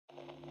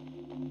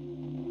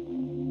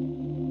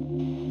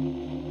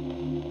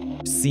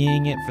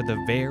seeing it for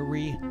the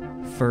very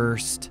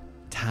first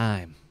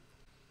time.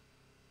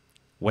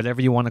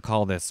 Whatever you want to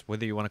call this,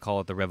 whether you want to call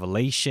it the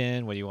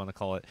revelation, whether you want to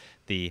call it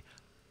the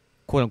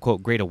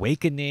quote-unquote great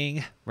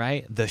awakening,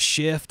 right? The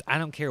shift. I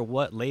don't care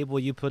what label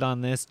you put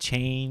on this.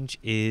 Change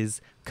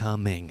is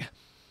coming.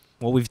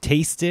 What we've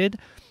tasted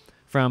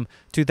from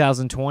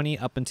 2020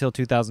 up until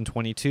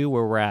 2022,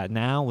 where we're at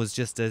now, was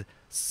just a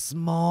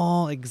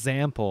small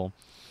example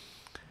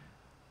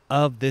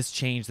of this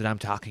change that I'm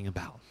talking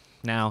about.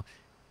 Now,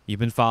 you've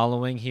been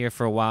following here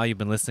for a while. You've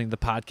been listening to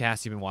the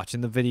podcast. You've been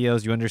watching the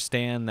videos. You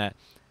understand that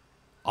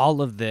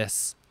all of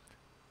this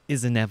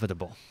is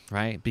inevitable,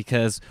 right?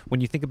 Because when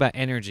you think about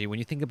energy, when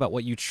you think about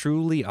what you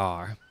truly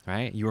are,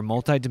 right? You are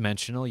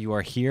multidimensional. You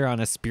are here on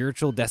a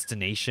spiritual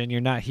destination.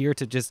 You're not here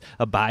to just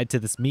abide to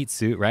this meat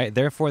suit, right?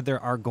 Therefore, there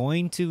are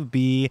going to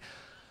be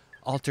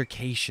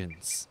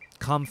altercations,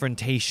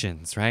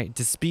 confrontations, right?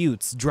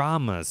 Disputes,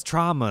 dramas,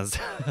 traumas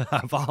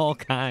of all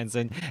kinds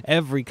and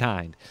every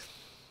kind.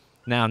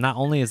 Now, not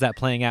only is that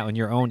playing out in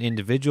your own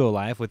individual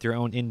life with your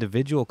own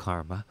individual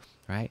karma,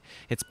 right?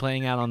 It's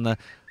playing out on the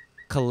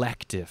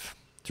collective,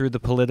 through the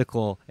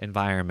political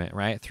environment,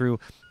 right? Through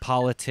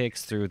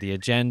politics, through the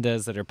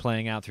agendas that are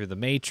playing out through the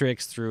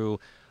matrix, through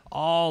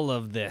all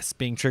of this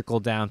being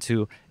trickled down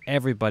to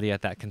everybody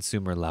at that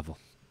consumer level.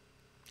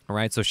 All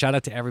right, so shout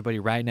out to everybody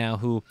right now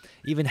who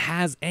even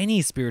has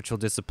any spiritual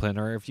discipline,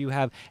 or if you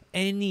have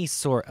any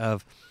sort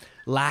of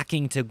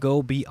lacking to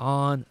go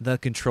beyond the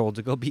control,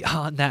 to go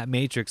beyond that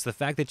matrix. The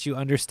fact that you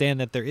understand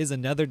that there is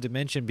another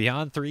dimension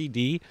beyond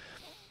 3D,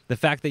 the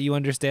fact that you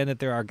understand that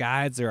there are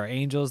guides, there are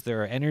angels,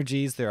 there are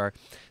energies, there are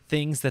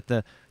things that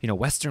the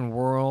Western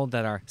world,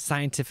 that our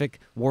scientific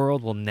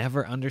world will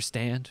never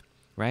understand,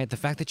 right? The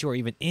fact that you are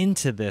even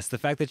into this, the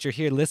fact that you're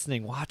here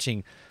listening,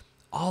 watching,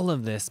 all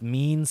of this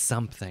means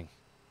something.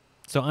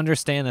 So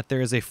understand that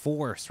there is a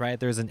force, right?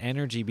 There's an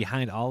energy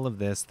behind all of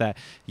this that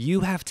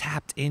you have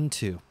tapped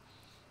into,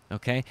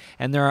 okay?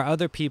 And there are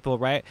other people,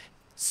 right,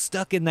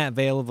 stuck in that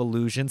veil of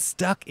illusion,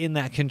 stuck in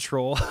that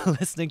control,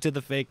 listening to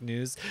the fake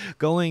news,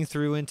 going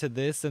through into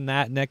this and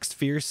that next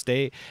fear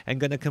state, and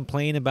going to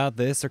complain about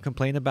this or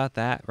complain about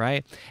that,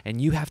 right?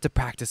 And you have to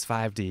practice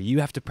 5D. You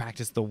have to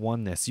practice the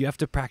oneness. You have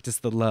to practice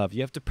the love.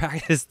 You have to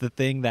practice the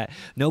thing that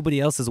nobody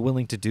else is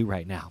willing to do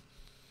right now.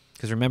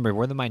 Because remember,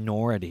 we're the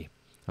minority.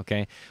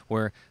 Okay,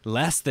 we're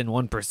less than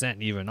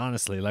 1% even,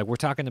 honestly. Like, we're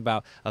talking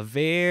about a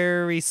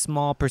very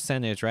small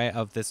percentage, right,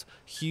 of this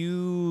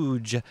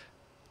huge,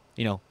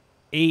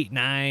 8,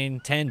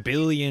 9, 10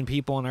 billion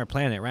people on our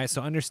planet, right?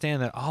 So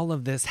understand that all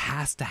of this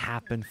has to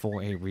happen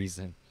for a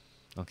reason,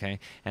 okay?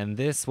 And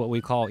this, what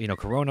we call,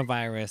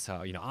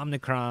 coronavirus,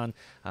 Omicron,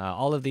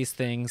 all of these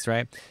things,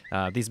 right?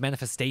 These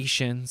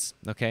manifestations,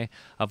 okay,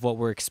 of what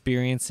we're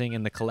experiencing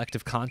in the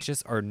collective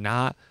conscious are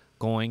not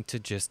going to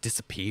just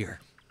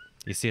disappear.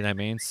 You see what I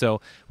mean? So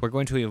we're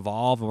going to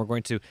evolve, and we're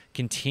going to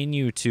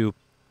continue to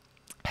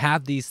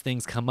have these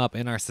things come up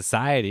in our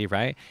society,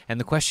 right?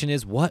 And the question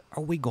is, what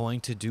are we going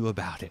to do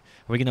about it?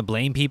 Are we going to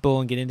blame people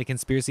and get into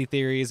conspiracy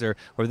theories or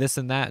this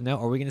and that? No,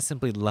 are we going to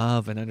simply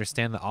love and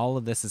understand that all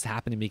of this is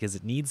happening because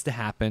it needs to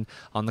happen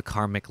on the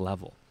karmic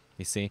level?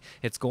 You see,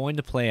 it's going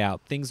to play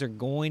out. Things are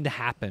going to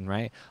happen,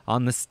 right,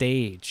 on the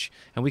stage.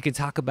 And we can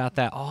talk about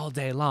that all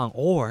day long,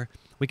 or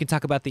we can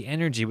talk about the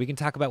energy. We can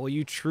talk about what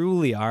you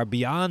truly are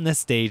beyond this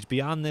stage,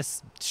 beyond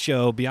this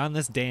show, beyond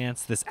this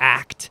dance, this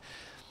act,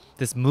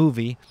 this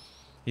movie.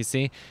 You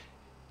see,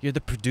 you're the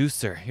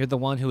producer. You're the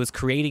one who is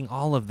creating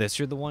all of this.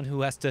 You're the one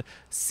who has to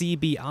see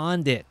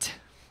beyond it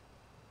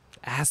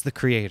as the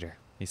creator.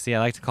 You see, I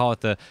like to call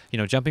it the,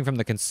 jumping from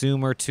the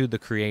consumer to the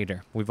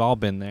creator. We've all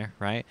been there,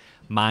 right?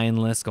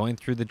 Mindless, going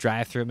through the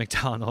drive-thru at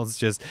McDonald's,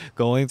 just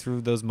going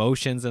through those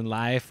motions in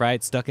life,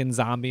 right? Stuck in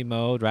zombie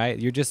mode, right?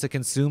 You're just a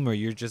consumer.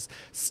 You're just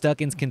stuck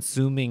in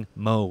consuming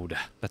mode.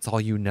 That's all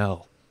you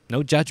know.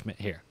 No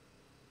judgment here.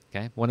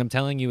 Okay? What I'm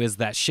telling you is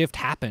that shift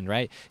happened,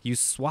 right? You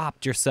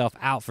swapped yourself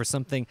out for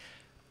something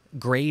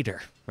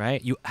greater,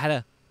 right? You had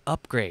to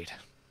upgrade.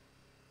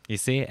 You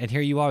see? And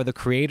here you are, the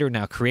creator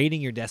now, creating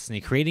your destiny,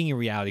 creating your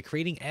reality,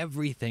 creating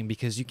everything,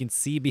 because you can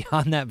see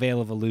beyond that veil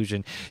of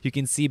illusion. You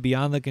can see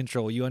beyond the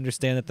control. You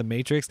understand that the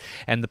matrix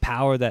and the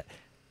power that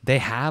they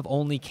have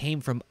only came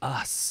from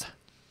us.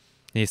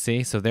 You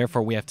see? So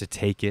therefore, we have to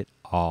take it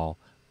all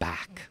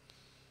back.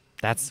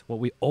 That's what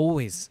we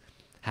always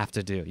have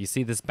to do. You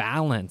see, this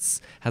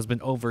balance has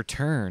been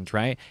overturned,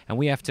 right? And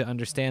we have to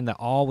understand that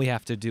all we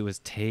have to do is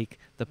take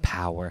the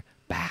power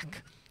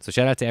back. So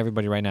shout out to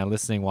everybody right now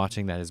listening,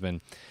 watching, that has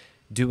been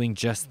doing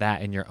just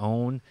that in your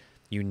own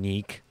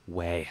unique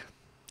way.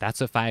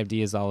 That's what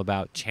 5D is all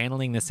about,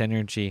 channeling this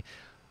energy,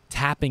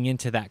 tapping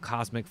into that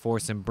cosmic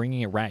force and bringing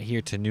it right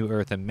here to New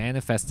Earth and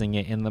manifesting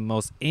it in the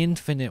most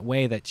infinite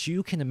way that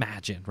you can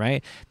imagine,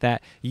 right?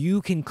 That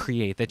you can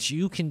create, that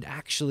you can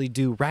actually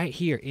do right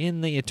here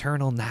in the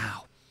eternal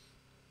now.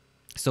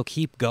 So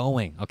keep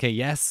going. Okay,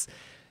 yes,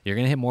 you're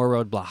going to hit more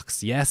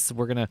roadblocks. Yes,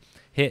 we're going to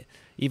hit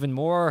even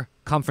more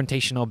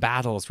confrontational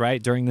battles,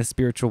 right, during the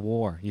spiritual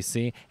war, you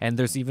see? And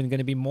there's even going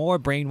to be more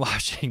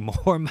brainwashing,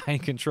 more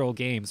mind control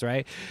games,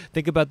 right?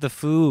 Think about the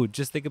food.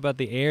 Just think about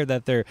the air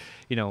that they're,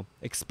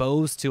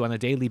 exposed to on a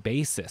daily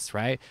basis,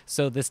 right?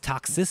 So this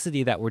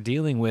toxicity that we're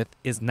dealing with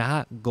is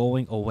not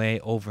going away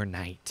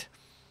overnight.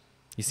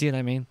 You see what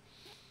I mean?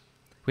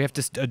 We have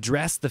to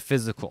address the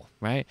physical,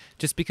 right?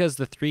 Just because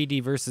the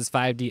 3D versus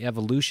 5D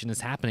evolution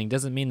is happening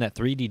doesn't mean that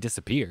 3D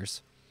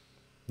disappears.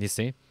 You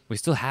see? We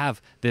still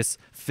have this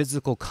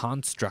physical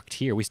construct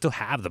here. We still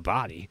have the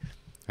body,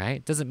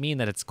 right? Doesn't mean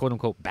that it's quote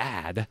unquote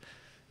bad.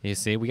 You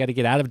see? We got to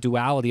get out of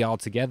duality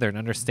altogether and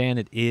understand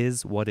it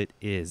is what it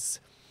is.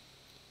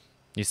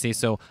 You see?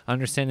 So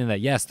understanding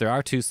that, yes, there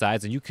are two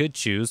sides and you could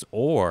choose,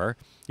 or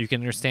you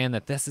can understand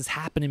that this is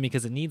happening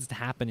because it needs to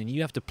happen and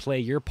you have to play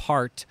your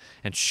part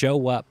and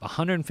show up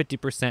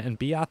 150% and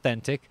be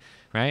authentic,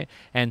 right?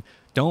 And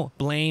don't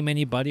blame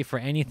anybody for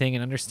anything,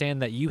 and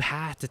understand that you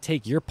have to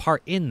take your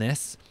part in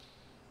this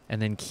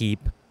and then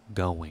keep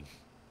going.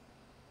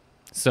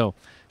 So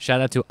shout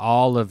out to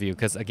all of you,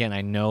 because again,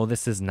 I know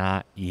this is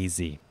not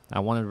easy. I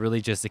want to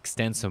really just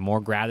extend some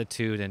more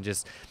gratitude and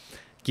just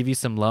give you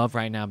some love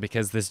right now,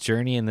 because this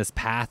journey and this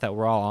path that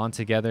we're all on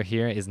together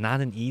here is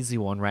not an easy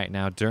one right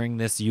now during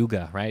this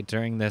yuga, right?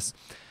 During this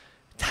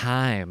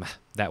time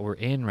that we're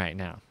in right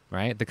now,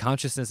 right? The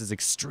consciousness is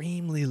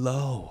extremely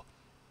low.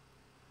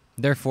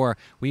 Therefore,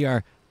 we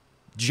are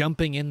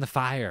jumping in the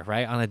fire,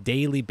 right, on a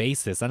daily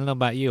basis. I don't know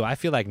about you. I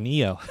feel like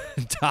Neo,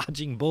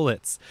 dodging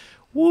bullets.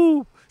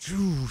 Woo!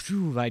 Shoo,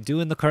 shoo, like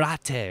doing the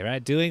karate,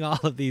 right? Doing all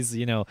of these,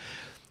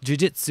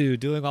 jiu-jitsu,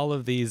 doing all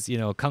of these,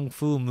 kung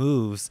fu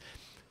moves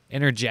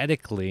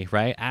energetically,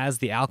 right? As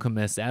the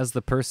alchemist, as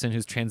the person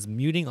who's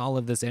transmuting all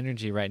of this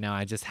energy right now,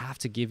 I just have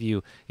to give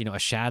you, a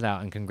shout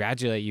out and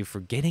congratulate you for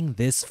getting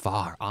this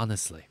far,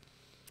 honestly.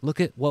 Look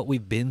at what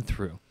we've been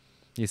through,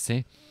 you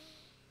see?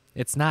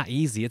 It's not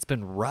easy. It's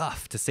been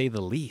rough, to say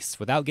the least.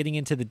 Without getting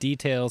into the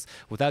details,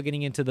 without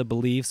getting into the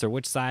beliefs or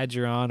which side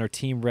you're on, or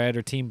team red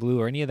or team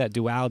blue, or any of that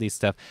duality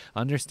stuff,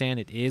 understand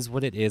it is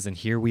what it is, and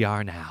here we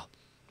are now,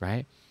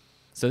 right?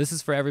 So this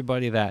is for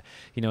everybody that,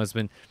 has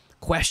been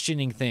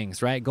questioning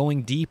things, right?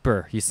 Going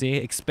deeper, you see,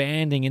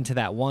 expanding into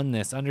that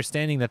oneness,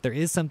 understanding that there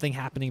is something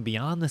happening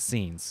beyond the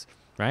scenes,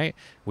 right?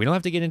 We don't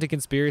have to get into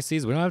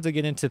conspiracies. We don't have to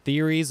get into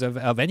theories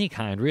of any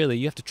kind, really.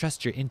 You have to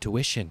trust your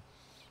intuition.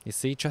 You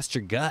see, trust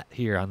your gut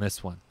here on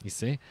this one. You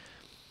see,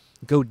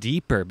 go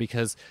deeper,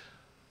 because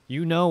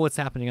what's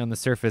happening on the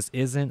surface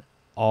isn't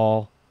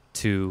all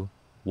to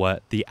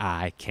what the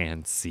eye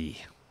can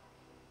see,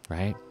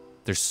 right?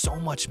 There's so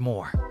much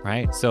more,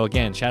 right? So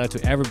again, shout out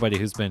to everybody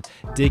who's been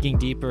digging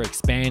deeper,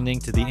 expanding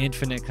to the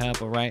infinite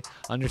cup, all right?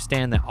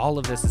 Understand that all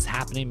of this is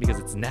happening because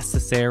it's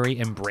necessary.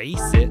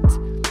 Embrace it,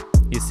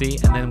 you see,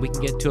 and then we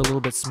can get to a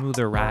little bit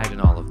smoother ride in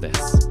all of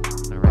this,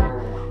 all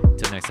right?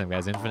 Until next time,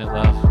 guys, infinite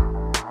love.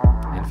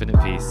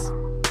 Infinite peace.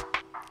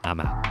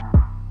 I'm out.